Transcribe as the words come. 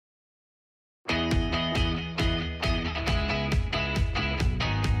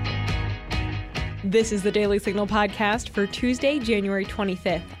This is the Daily Signal podcast for Tuesday, January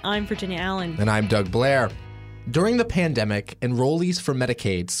 25th. I'm Virginia Allen. And I'm Doug Blair. During the pandemic, enrollees for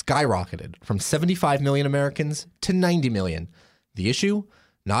Medicaid skyrocketed from 75 million Americans to 90 million. The issue?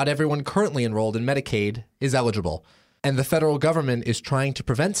 Not everyone currently enrolled in Medicaid is eligible. And the federal government is trying to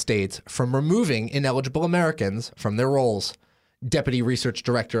prevent states from removing ineligible Americans from their rolls. Deputy Research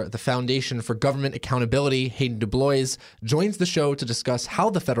Director at the Foundation for Government Accountability, Hayden DuBois, joins the show to discuss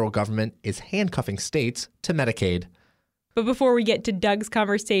how the federal government is handcuffing states to Medicaid. But before we get to Doug's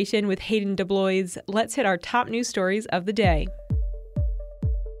conversation with Hayden DuBois, let's hit our top news stories of the day.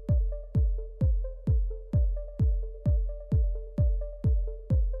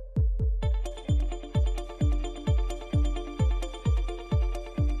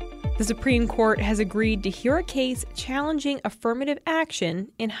 The Supreme Court has agreed to hear a case challenging affirmative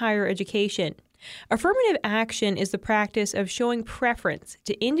action in higher education. Affirmative action is the practice of showing preference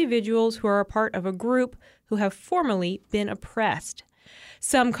to individuals who are a part of a group who have formerly been oppressed.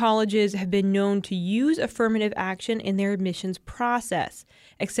 Some colleges have been known to use affirmative action in their admissions process,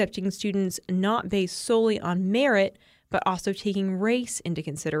 accepting students not based solely on merit, but also taking race into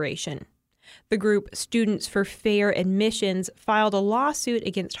consideration. The group Students for Fair Admissions filed a lawsuit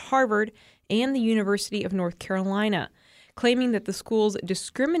against Harvard and the University of North Carolina, claiming that the schools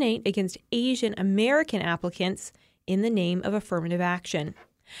discriminate against Asian American applicants in the name of affirmative action.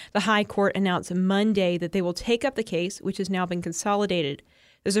 The High Court announced Monday that they will take up the case, which has now been consolidated.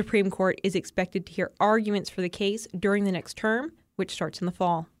 The Supreme Court is expected to hear arguments for the case during the next term, which starts in the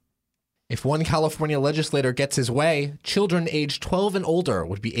fall. If one California legislator gets his way, children aged 12 and older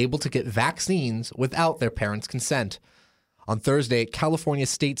would be able to get vaccines without their parents' consent. On Thursday, California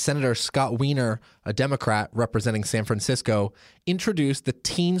State Senator Scott Wiener, a Democrat representing San Francisco, introduced the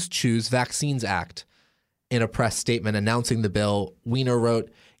Teens Choose Vaccines Act. In a press statement announcing the bill, Wiener wrote,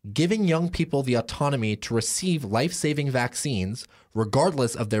 "Giving young people the autonomy to receive life-saving vaccines,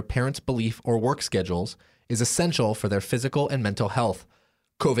 regardless of their parents' belief or work schedules, is essential for their physical and mental health.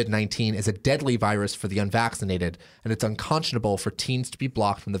 COVID-19 is a deadly virus for the unvaccinated, and it's unconscionable for teens to be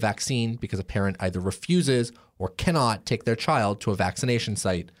blocked from the vaccine because a parent either refuses or cannot take their child to a vaccination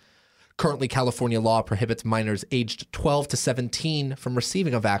site. Currently, California law prohibits minors aged 12 to 17 from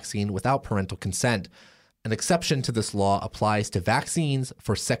receiving a vaccine without parental consent. An exception to this law applies to vaccines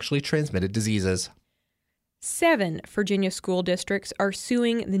for sexually transmitted diseases." 7 Virginia school districts are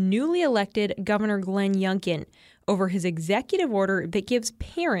suing the newly elected Governor Glenn Youngkin over his executive order that gives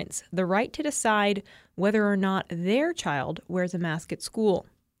parents the right to decide whether or not their child wears a mask at school.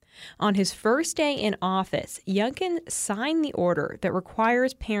 On his first day in office, Youngkin signed the order that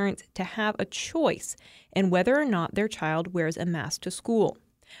requires parents to have a choice in whether or not their child wears a mask to school.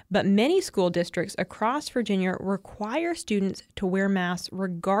 But many school districts across Virginia require students to wear masks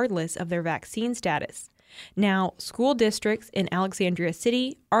regardless of their vaccine status. Now, school districts in Alexandria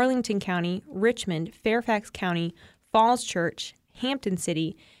City, Arlington County, Richmond, Fairfax County, Falls Church, Hampton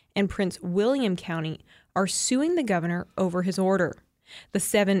City, and Prince William County are suing the governor over his order. The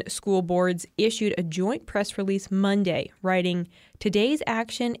 7 school boards issued a joint press release Monday, writing, "Today's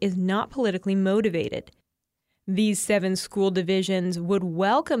action is not politically motivated." These 7 school divisions would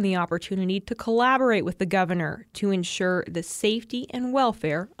welcome the opportunity to collaborate with the governor to ensure the safety and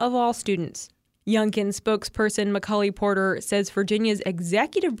welfare of all students. Youngkin spokesperson Macaulay Porter says Virginia's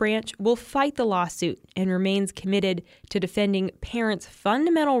executive branch will fight the lawsuit and remains committed to defending parents'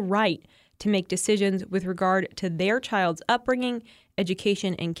 fundamental right to make decisions with regard to their child's upbringing,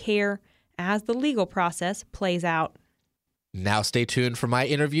 education, and care as the legal process plays out. Now stay tuned for my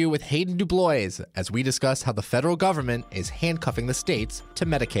interview with Hayden DuBois as we discuss how the federal government is handcuffing the states to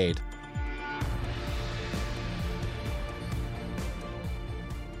Medicaid.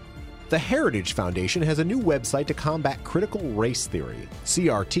 The Heritage Foundation has a new website to combat critical race theory.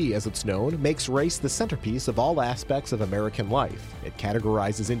 CRT, as it's known, makes race the centerpiece of all aspects of American life. It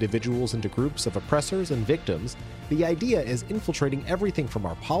categorizes individuals into groups of oppressors and victims. The idea is infiltrating everything from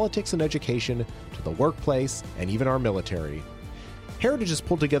our politics and education to the workplace and even our military. Heritage has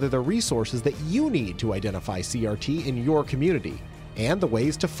pulled together the resources that you need to identify CRT in your community and the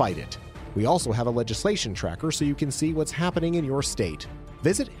ways to fight it. We also have a legislation tracker so you can see what's happening in your state.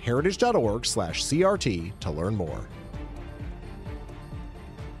 Visit heritage.org/CRT to learn more.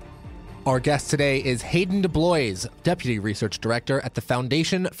 Our guest today is Hayden DuBois, Deputy Research Director at the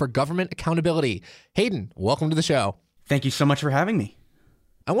Foundation for Government Accountability. Hayden, welcome to the show. Thank you so much for having me.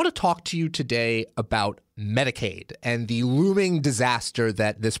 I want to talk to you today about Medicaid and the looming disaster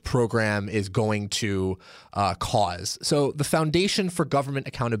that this program is going to cause. So the Foundation for Government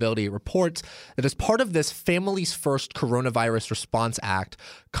Accountability reports that as part of this Families First Coronavirus Response Act,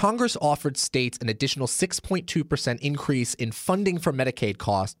 Congress offered states an additional 6.2% increase in funding for Medicaid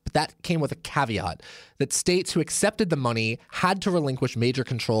costs, but that came with a caveat that states who accepted the money had to relinquish major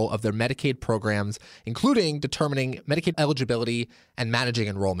control of their Medicaid programs, including determining Medicaid eligibility and managing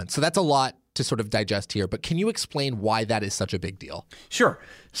enrollment. So that's a lot to sort of digest here, but can you explain why that is such a big deal? Sure.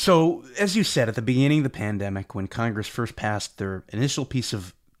 So, as you said, at the beginning of the pandemic, when Congress first passed their initial piece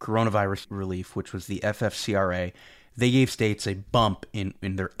of coronavirus relief, which was the FFCRA, they gave states a bump in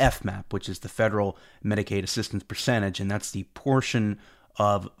their FMAP, which is the Federal Medicaid Assistance Percentage, and that's the portion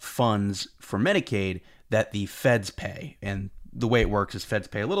of funds for Medicaid that the feds pay. And the way it works is feds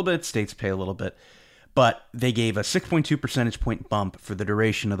pay a little bit, states pay a little bit. But they gave a 6.2 percentage point bump for the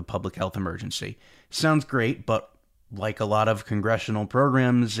duration of the public health emergency. Sounds great, but like a lot of congressional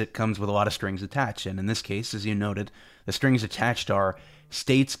programs, it comes with a lot of strings attached. And in this case, as you noted, the strings attached are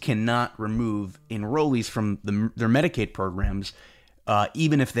states cannot remove enrollees from their Medicaid programs,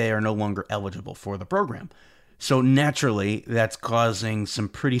 even if they are no longer eligible for the program. So naturally, that's causing some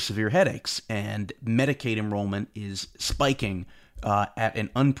pretty severe headaches, and Medicaid enrollment is spiking at an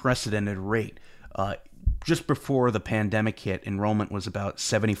unprecedented rate. Just before the pandemic hit, enrollment was about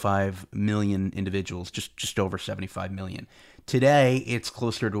 75 million individuals, just over 75 million. Today, it's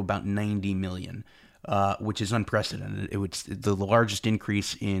closer to about 90 million, which is unprecedented. It was the largest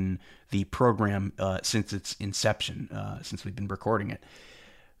increase in the program since its inception, since we've been recording it.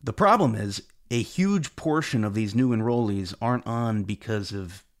 The problem is a huge portion of these new enrollees aren't on because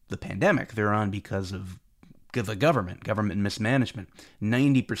of the pandemic. They're on because of the government mismanagement.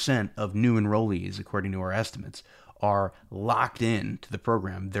 90% of new enrollees, according to our estimates, are locked in to the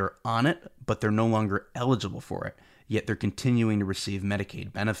program. They're on it, but they're no longer eligible for it, yet they're continuing to receive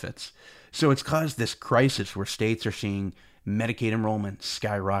Medicaid benefits. So it's caused this crisis where states are seeing Medicaid enrollment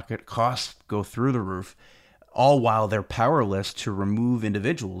skyrocket, costs go through the roof, all while they're powerless to remove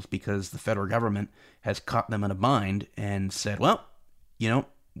individuals because the federal government has caught them in a bind and said, well,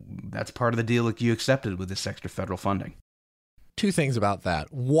 that's part of the deal that you accepted with this extra federal funding. Two things about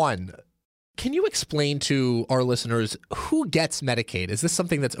that. One, can you explain to our listeners who gets Medicaid? Is this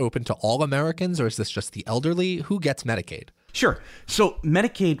something that's open to all Americans, or is this just the elderly? Who gets Medicaid? Sure. So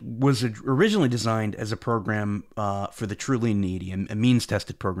Medicaid was originally designed as a program for the truly needy, a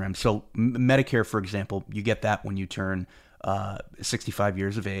means-tested program. So Medicare, for example, you get that when you turn 65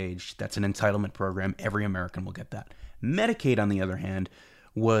 years of age. That's an entitlement program. Every American will get that. Medicaid, on the other hand,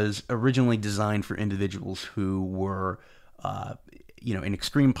 was originally designed for individuals who were, in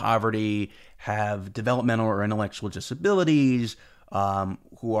extreme poverty, have developmental or intellectual disabilities,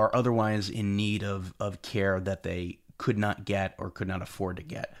 who are otherwise in need of care that they could not get or could not afford to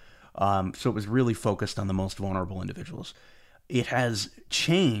get. So it was really focused on the most vulnerable individuals. It has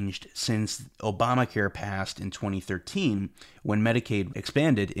changed since Obamacare passed in 2013, when Medicaid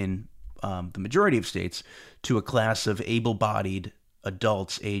expanded in the majority of states to a class of able-bodied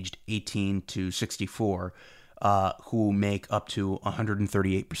adults aged 18 to 64 who make up to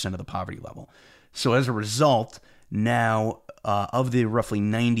 138% of the poverty level. So as a result, now of the roughly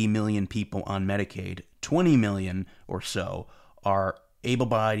 90 million people on Medicaid, 20 million or so are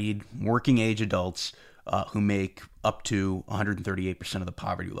able-bodied, working-age adults who make up to 138% of the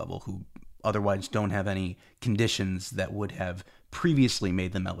poverty level, who otherwise don't have any conditions that would have previously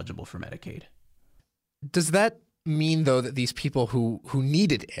made them eligible for Medicaid. Does that mean, though, that these people who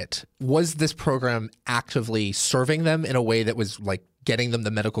needed it, was this program actively serving them in a way that was like getting them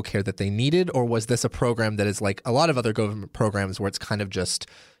the medical care that they needed? Or was this a program that is like a lot of other government programs where it's kind of just,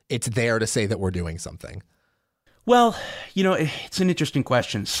 it's there to say that we're doing something? Well, it's an interesting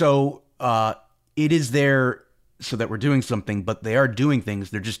question. So it is there so that we're doing something, but they are doing things.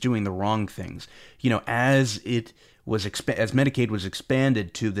 They're just doing the wrong things. As Medicaid was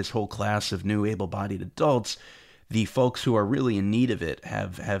expanded to this whole class of new able-bodied adults, the folks who are really in need of it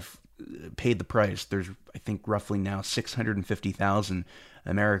have paid the price. There's, I think, roughly now 650,000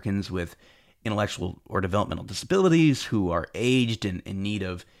 Americans with intellectual or developmental disabilities who are aged and in need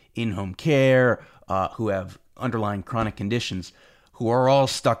of in-home care, who have underlying chronic conditions, who are all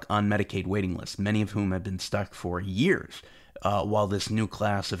stuck on Medicaid waiting lists, many of whom have been stuck for years, while this new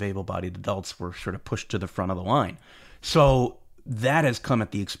class of able-bodied adults were sort of pushed to the front of the line. So that has come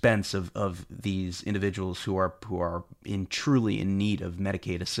at the expense of these individuals who are truly in need of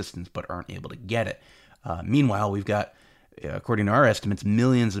Medicaid assistance but aren't able to get it. Meanwhile, we've got, according to our estimates,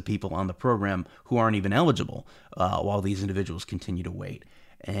 millions of people on the program who aren't even eligible, while these individuals continue to wait.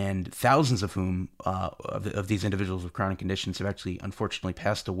 and thousands of whom of these individuals with chronic conditions have actually unfortunately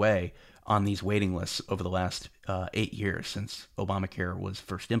passed away on these waiting lists over the last 8 years since Obamacare was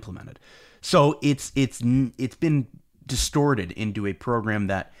first implemented. So it's been distorted into a program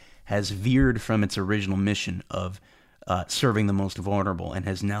that has veered from its original mission of serving the most vulnerable and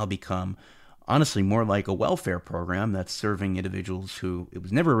has now become, honestly, more like a welfare program that's serving individuals who it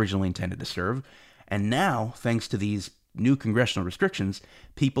was never originally intended to serve. And now, thanks to these new congressional restrictions,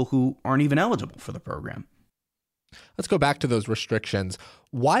 people who aren't even eligible for the program. Let's go back to those restrictions.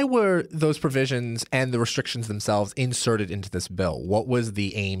 Why were those provisions and the restrictions themselves inserted into this bill? What was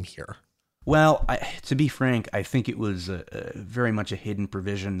the aim here? Well, to be frank, I think it was very much a hidden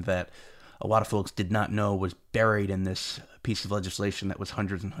provision that a lot of folks did not know was buried in this piece of legislation that was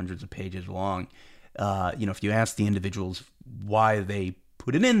hundreds and hundreds of pages long. If you ask the individuals why they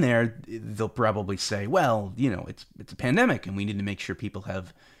put it in there, they'll probably say, well, it's a pandemic and we need to make sure people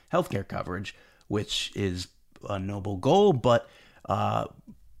have healthcare coverage, which is a noble goal, but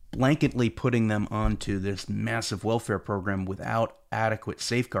blanketly putting them onto this massive welfare program without adequate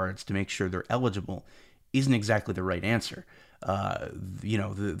safeguards to make sure they're eligible isn't exactly the right answer.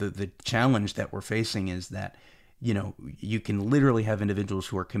 The challenge that we're facing is that, you can literally have individuals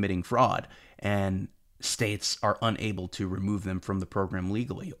who are committing fraud and states are unable to remove them from the program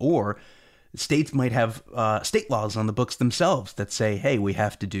legally, or states might have state laws on the books themselves that say, hey, we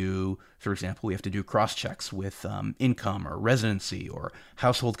have to do cross-checks with income or residency or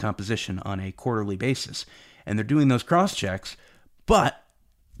household composition on a quarterly basis. And they're doing those cross-checks, but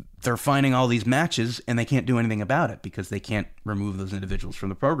they're finding all these matches and they can't do anything about it because they can't remove those individuals from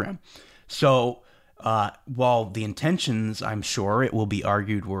the program. So while the intentions, I'm sure it will be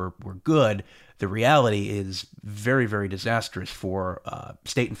argued were good, the reality is very, very disastrous for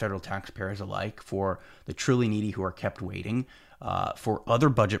state and federal taxpayers alike, for the truly needy who are kept waiting, for other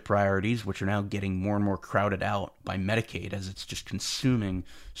budget priorities, which are now getting more and more crowded out by Medicaid as it's just consuming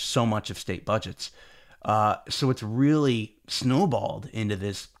so much of state budgets. So it's really snowballed into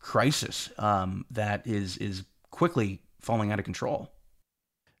this crisis that is quickly falling out of control.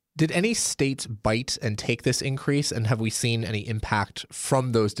 Did any states bite and take this increase, and have we seen any impact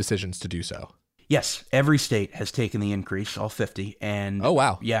from those decisions to do so? Yes, every state has taken the increase, all 50. And oh,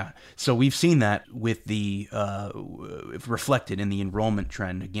 wow. Yeah. So we've seen that with the reflected in the enrollment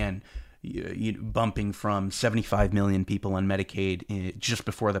trend. Again, bumping from 75 million people on Medicaid just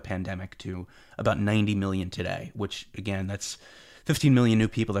before the pandemic to about 90 million today, which, again, that's 15 million new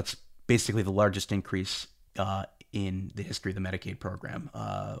people. That's basically the largest increase in the history of the Medicaid program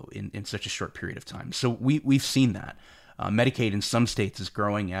in such a short period of time. So we've seen that. Medicaid in some states is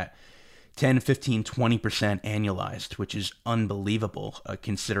growing at 10, 15, 20% annualized, which is unbelievable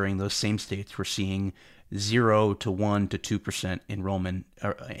considering those same states were seeing 0 to 1 to 2% enrollment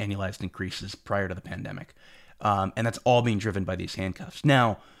annualized increases prior to the pandemic. And that's all being driven by these handcuffs.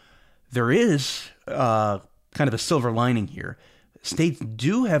 Now, there is kind of a silver lining here. States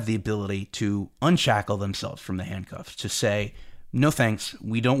do have the ability to unshackle themselves from the handcuffs, to say, no thanks,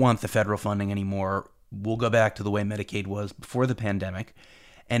 we don't want the federal funding anymore. We'll go back to the way Medicaid was before the pandemic.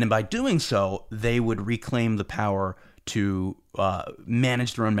 And by doing so, they would reclaim the power to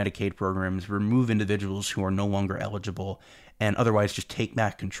manage their own Medicaid programs, remove individuals who are no longer eligible, and otherwise just take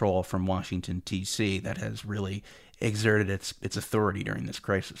back control from Washington, D.C. that has really exerted its authority during this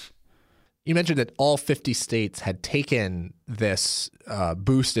crisis. You mentioned that all 50 states had taken this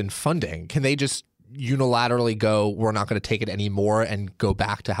boost in funding. Can they just unilaterally go, we're not going to take it anymore and go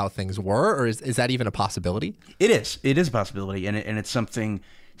back to how things were? Or is that even a possibility? It is. It is a possibility, and it's something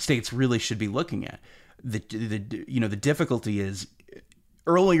states really should be looking at. The difficulty is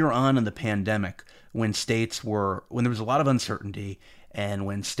earlier on in the pandemic when there was a lot of uncertainty and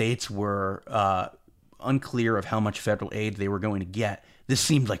when states were unclear of how much federal aid they were going to get, this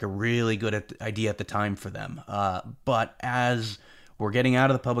seemed like a really good idea at the time for them. But as we're getting out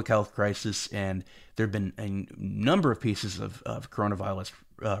of the public health crisis and there have been a number of pieces of coronavirus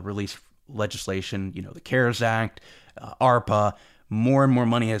relief legislation, the CARES Act, ARPA, more and more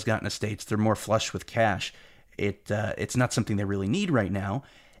money has gotten to states. They're more flush with cash. It's not something they really need right now.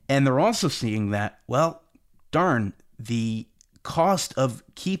 And they're also seeing that, well, darn, the cost of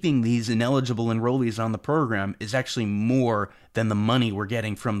keeping these ineligible enrollees on the program is actually more than the money we're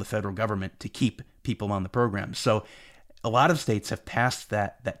getting from the federal government to keep people on the program. So a lot of states have passed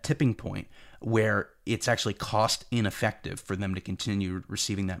that tipping point where it's actually cost ineffective for them to continue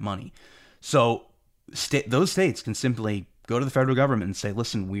receiving that money. So those states can simply go to the federal government and say,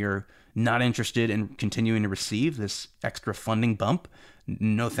 listen, we're not interested in continuing to receive this extra funding bump.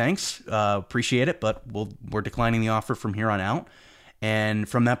 No thanks. Appreciate it, but we're declining the offer from here on out. And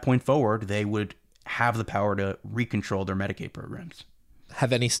from that point forward, they would have the power to recontrol their Medicaid programs.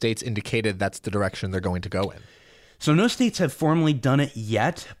 Have any states indicated that's the direction they're going to go in? So no states have formally done it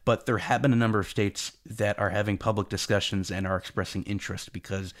yet, but there have been a number of states that are having public discussions and are expressing interest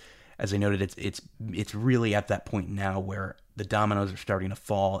because, as I noted, it's really at that point now where the dominoes are starting to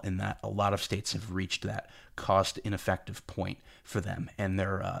fall, in that a lot of states have reached that cost ineffective point for them, and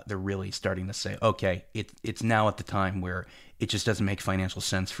they're really starting to say, okay, it's now at the time where it just doesn't make financial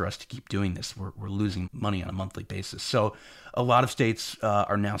sense for us to keep doing this. We're losing money on a monthly basis. So a lot of states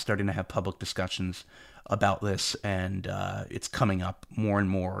are now starting to have public discussions about this, and it's coming up more and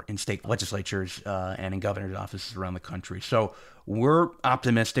more in state legislatures and in governor's offices around the country. So we're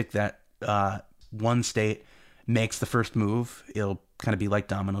optimistic that one state makes the first move. It'll kind of be like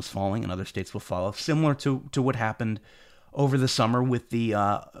dominoes falling, and other states will follow, similar to what happened over the summer with the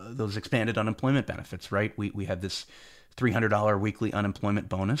those expanded unemployment benefits, right? We had this $300 weekly unemployment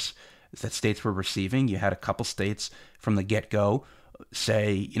bonus that states were receiving. You had a couple states from the get-go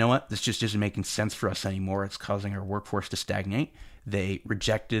say, you know what, this just isn't making sense for us anymore. It's causing our workforce to stagnate. They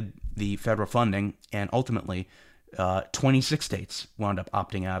rejected the federal funding, and ultimately 26 states wound up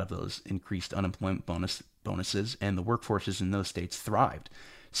opting out of those increased unemployment bonuses, and the workforces in those states thrived.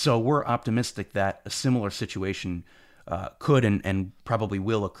 So we're optimistic that a similar situation could and probably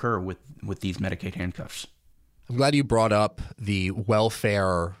will occur with these Medicaid handcuffs. I'm glad you brought up the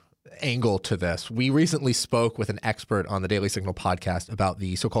welfare angle to this. We recently spoke with an expert on the Daily Signal podcast about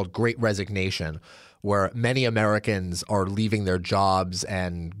the so-called Great Resignation, where many Americans are leaving their jobs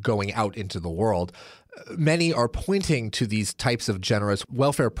and going out into the world. Many are pointing to these types of generous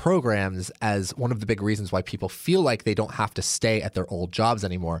welfare programs as one of the big reasons why people feel like they don't have to stay at their old jobs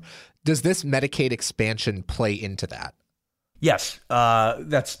anymore. Does this Medicaid expansion play into that? Yes,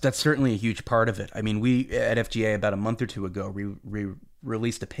 that's certainly a huge part of it. I mean, we at FGA about a month or two ago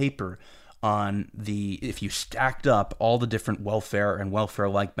released a paper on if you stacked up all the different welfare and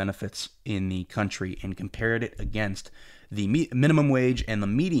welfare-like benefits in the country and compared it against the minimum wage and the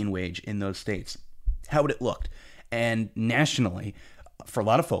median wage in those states, how would it look? And nationally, for a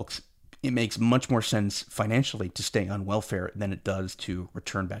lot of folks, it makes much more sense financially to stay on welfare than it does to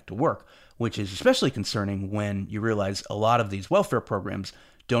return back to work, which is especially concerning when you realize a lot of these welfare programs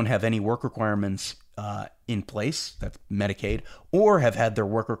don't have any work requirements in place, that's Medicaid, or have had their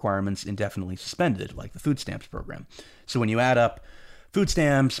work requirements indefinitely suspended, like the food stamps program. So when you add up food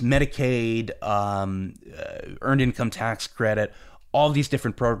stamps, Medicaid, earned income tax credit, all these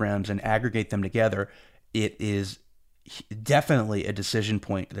different programs, and aggregate them together, it is definitely a decision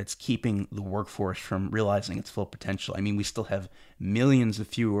point that's keeping the workforce from realizing its full potential. I mean, we still have millions of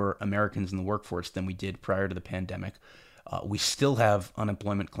fewer Americans in the workforce than we did prior to the pandemic. We still have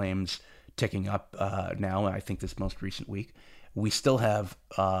unemployment claims ticking up now, I think this most recent week. We still have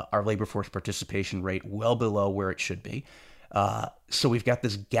our labor force participation rate well below where it should be. So we've got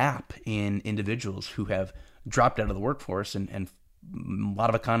this gap in individuals who have dropped out of the workforce, and a lot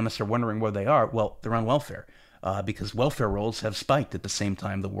of economists are wondering where they are. Well, they're on welfare. Because welfare rolls have spiked at the same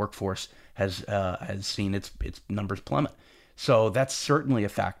time the workforce has seen its numbers plummet. So that's certainly a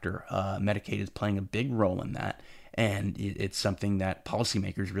factor. Medicaid is playing a big role in that, and it's something that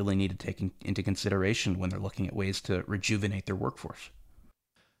policymakers really need to take into consideration when they're looking at ways to rejuvenate their workforce.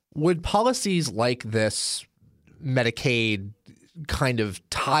 Would policies like this Medicaid kind of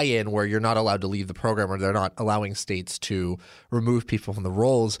tie-in where you're not allowed to leave the program, or they're not allowing states to remove people from the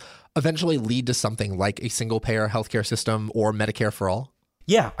rolls, eventually lead to something like a single-payer healthcare system or Medicare for all?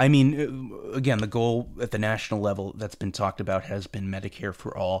 Yeah, I mean, again, the goal at the national level that's been talked about has been Medicare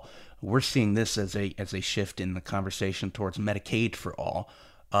for all. We're seeing this as a shift in the conversation towards Medicaid for all.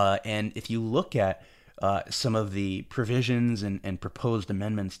 And if you look at some of the provisions and proposed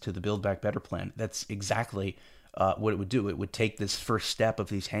amendments to the Build Back Better plan, that's exactly what it wowould do. It would take this first step of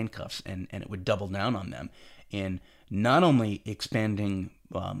these handcuffs and it would double down on them in not only expanding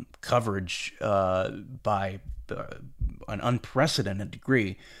coverage by an unprecedented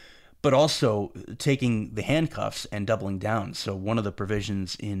degree, but also taking the handcuffs and doubling down. So one of the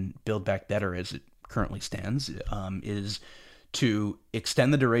provisions in Build Back Better as it currently stands is to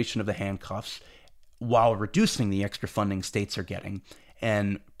extend the duration of the handcuffs while reducing the extra funding states are getting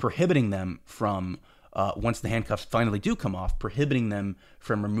and prohibiting them from once the handcuffs finally do come off, prohibiting them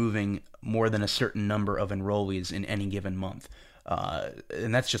from removing more than a certain number of enrollees in any given month.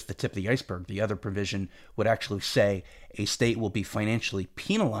 And that's just the tip of the iceberg. The other provision would actually say a state will be financially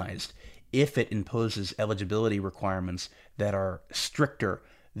penalized if it imposes eligibility requirements that are stricter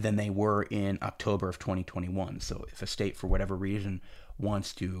than they were in October of 2021. So if a state, for whatever reason,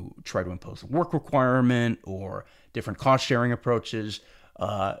 wants to try to impose a work requirement or different cost-sharing approaches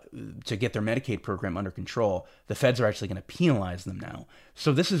to get their Medicaid program under control, the feds are actually going to penalize them now.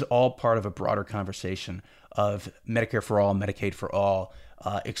 So this is all part of a broader conversation of Medicare for all, Medicaid for all,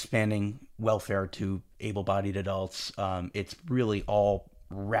 expanding welfare to able-bodied adults. It's really all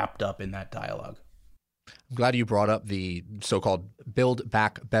wrapped up in that dialogue. I'm glad you brought up the so-called Build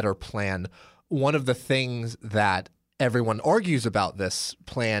Back Better plan. One of the things that everyone argues about this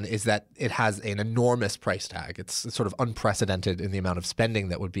plan is that it has an enormous price tag. It's sort of unprecedented in the amount of spending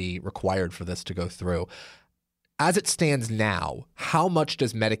that would be required for this to go through. As it stands now, how much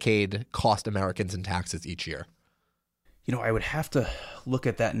does Medicaid cost Americans in taxes each year? You know, I would have to look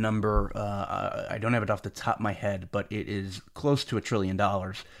at that number. I don't have it off the top of my head, but it is close to $1 trillion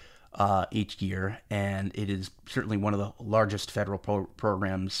each year, and it is certainly one of the largest federal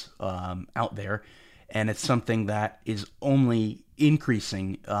programs out there. And it's something that is only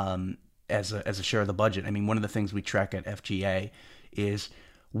increasing as a share of the budget. I mean, one of the things we track at FGA is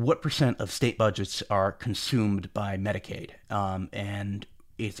what percent of state budgets are consumed by Medicaid. And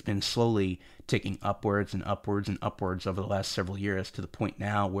it's been slowly ticking upwards and upwards and upwards over the last several years to the point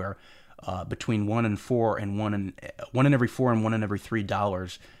now where between one in every four and one in every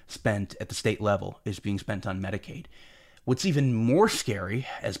 $3 spent at the state level is being spent on Medicaid. What's even more scary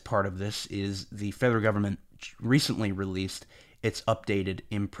as part of this is the federal government recently released its updated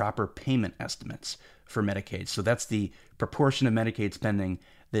improper payment estimates for Medicaid. So that's the proportion of Medicaid spending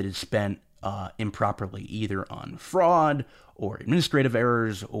that is spent improperly, either on fraud or administrative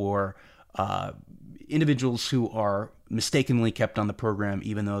errors or individuals who are mistakenly kept on the program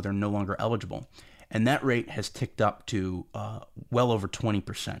even though they're no longer eligible. And that rate has ticked up to well over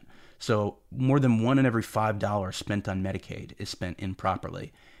 20%. So more than one in every $5 spent on Medicaid is spent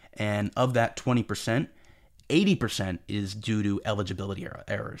improperly. And of that 20%, 80% is due to eligibility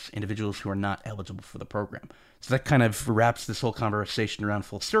errors, individuals who are not eligible for the program. So that kind of wraps this whole conversation around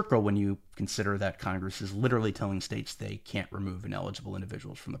full circle when you consider that Congress is literally telling states they can't remove ineligible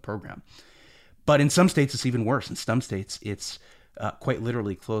individuals from the program. But in some states, it's even worse. In some states, it's quite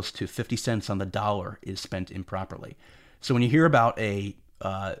literally close to 50 cents on the dollar is spent improperly. So when you hear about a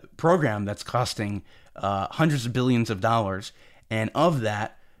program that's costing hundreds of billions of dollars, and of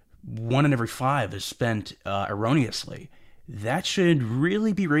that, one in every five is spent erroneously, that should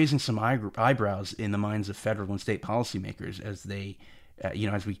really be raising some eyebrows in the minds of federal and state policymakers as they,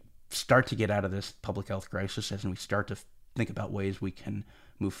 as we start to get out of this public health crisis, as we start to think about ways we can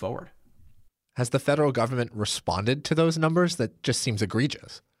move forward. Has the federal government responded to those numbers? That just seems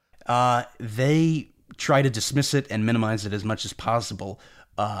egregious. They try to dismiss it and minimize it as much as possible,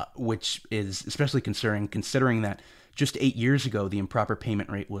 which is especially considering that just 8 years ago, the improper payment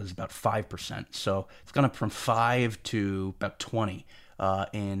rate was about 5%. So it's gone up from 5 to about 20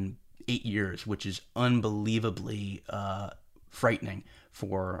 in 8 years, which is unbelievably frightening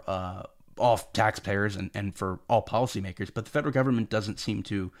for all taxpayers and for all policymakers. But the federal government doesn't seem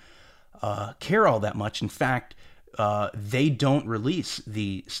to care all that much. In fact, they don't release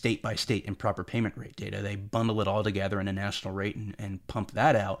the state-by-state improper payment rate data. They bundle it all together in a national rate and pump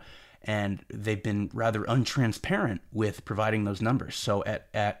that out. And they've been rather untransparent with providing those numbers. So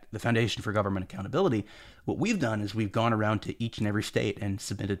at the Foundation for Government Accountability, what we've done is we've gone around to each and every state and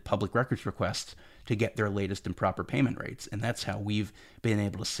submitted public records requests to get their latest improper payment rates. And that's how we've been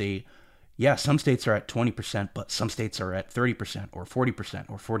able to see, yeah, some states are at 20%, but some states are at 30% or 40%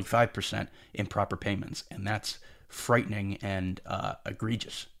 or 45% improper payments. And that's frightening and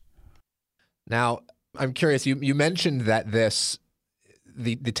egregious. Now, I'm curious, you mentioned that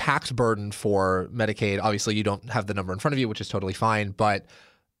the tax burden for Medicaid, obviously you don't have the number in front of you, which is totally fine, but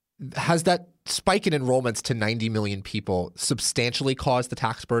has that spike in enrollments to 90 million people substantially caused the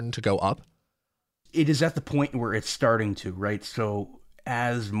tax burden to go up? It is at the point where it's starting to, right? So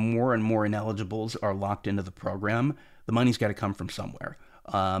as more and more ineligibles are locked into the program, the money's got to come from somewhere.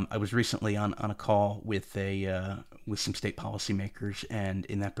 I was recently on a call with some state policymakers, and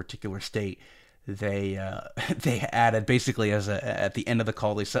in that particular state, they added basically at the end of the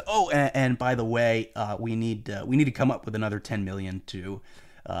call, they said, "Oh, and by the way, we need to come up with another $10 million to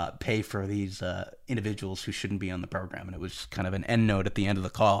pay for these individuals who shouldn't be on the program." And it was kind of an end note at the end of the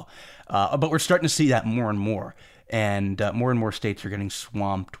call. But we're starting to see that more and more states are getting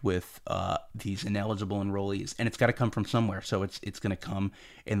swamped with these ineligible enrollees, and it's got to come from somewhere. So it's going to come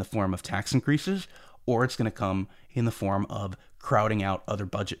in the form of tax increases, or it's going to come in the form of crowding out other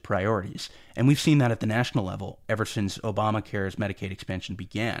budget priorities. And we've seen that at the national level ever since Obamacare's Medicaid expansion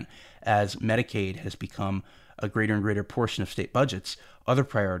began. As Medicaid has become a greater and greater portion of state budgets, other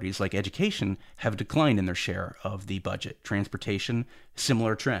priorities like education have declined in their share of the budget. Transportation,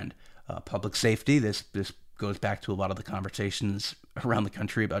 similar trend. Public safety, this goes back to a lot of the conversations around the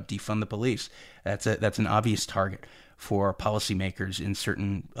country about defund the police. That's an obvious target for policymakers in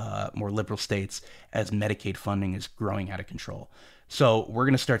certain more liberal states as Medicaid funding is growing out of control. So we're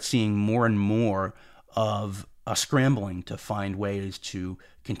going to start seeing more and more of a scrambling to find ways to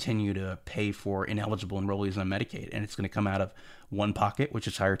continue to pay for ineligible enrollees on Medicaid. And it's going to come out of one pocket, which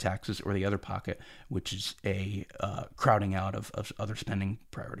is higher taxes, or the other pocket, which is a crowding out of other spending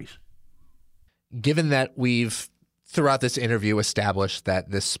priorities. Given that we've, throughout this interview, established that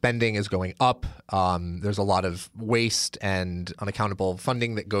this spending is going up, there's a lot of waste and unaccountable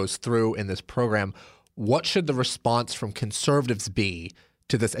funding that goes through in this program, what should the response from conservatives be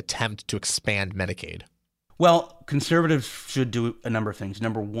to this attempt to expand Medicaid? Well, conservatives should do a number of things.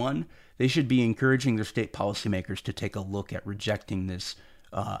 Number one, they should be encouraging their state policymakers to take a look at rejecting this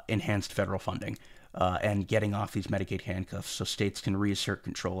enhanced federal funding and getting off these Medicaid handcuffs so states can reassert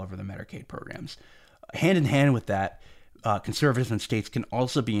control over the Medicaid programs. Hand in hand with that, conservatives and states can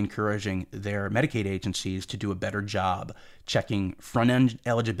also be encouraging their Medicaid agencies to do a better job checking front-end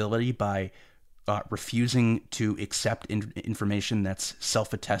eligibility by refusing to accept information that's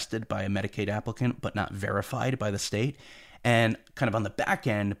self-attested by a Medicaid applicant but not verified by the state, and kind of on the back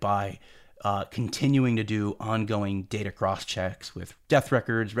end by continuing to do ongoing data cross-checks with death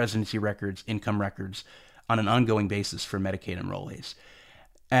records, residency records, income records on an ongoing basis for Medicaid enrollees.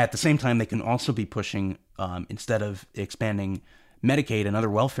 At the same time, they can also be pushing, instead of expanding Medicaid and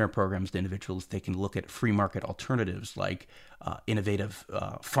other welfare programs to individuals, they can look at free market alternatives like innovative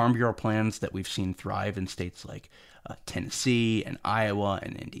Farm Bureau plans that we've seen thrive in states like Tennessee and Iowa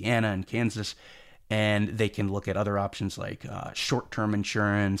and Indiana and Kansas. And they can look at other options like short-term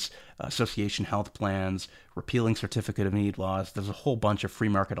insurance, association health plans, repealing certificate of need laws. There's a whole bunch of free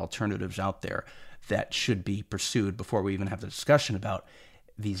market alternatives out there that should be pursued before we even have the discussion about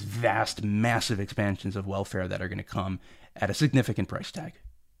these vast, massive expansions of welfare that are going to come at a significant price tag.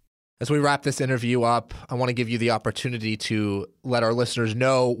 As we wrap this interview up, I want to give you the opportunity to let our listeners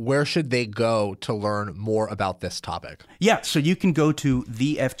know where should they go to learn more about this topic. Yeah, so you can go to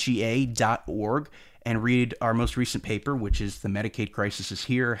thefga.org and read our most recent paper, which is The Medicaid Crisis is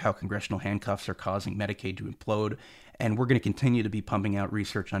Here, How Congressional Handcuffs Are Causing Medicaid to Implode. And we're going to continue to be pumping out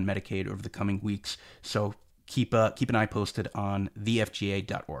research on Medicaid over the coming weeks. So keep an eye posted on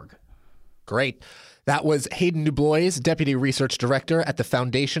thefga.org. Great. That was Hayden DuBois, Deputy Research Director at the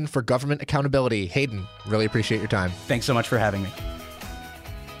Foundation for Government Accountability. Hayden, really appreciate your time. Thanks so much for having me.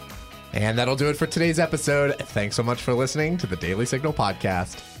 And that'll do it for today's episode. Thanks so much for listening to the Daily Signal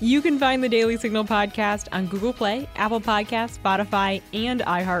podcast. You can find the Daily Signal podcast on Google Play, Apple Podcasts, Spotify, and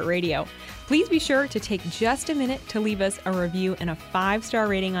iHeartRadio. Please be sure to take just a minute to leave us a review and a 5-star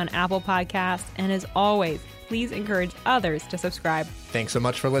rating on Apple Podcasts. And as always, please encourage others to subscribe. Thanks so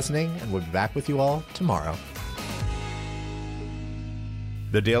much for listening, and we'll be back with you all tomorrow.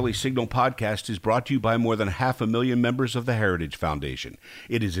 The Daily Signal podcast is brought to you by more than 500,000 members of the Heritage Foundation.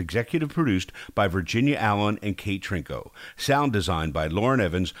 It is executive produced by Virginia Allen and Kate Trinko. Sound designed by Lauren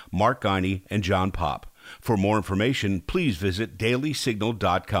Evans, Mark Guiney, and John Popp. For more information, please visit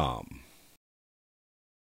dailysignal.com.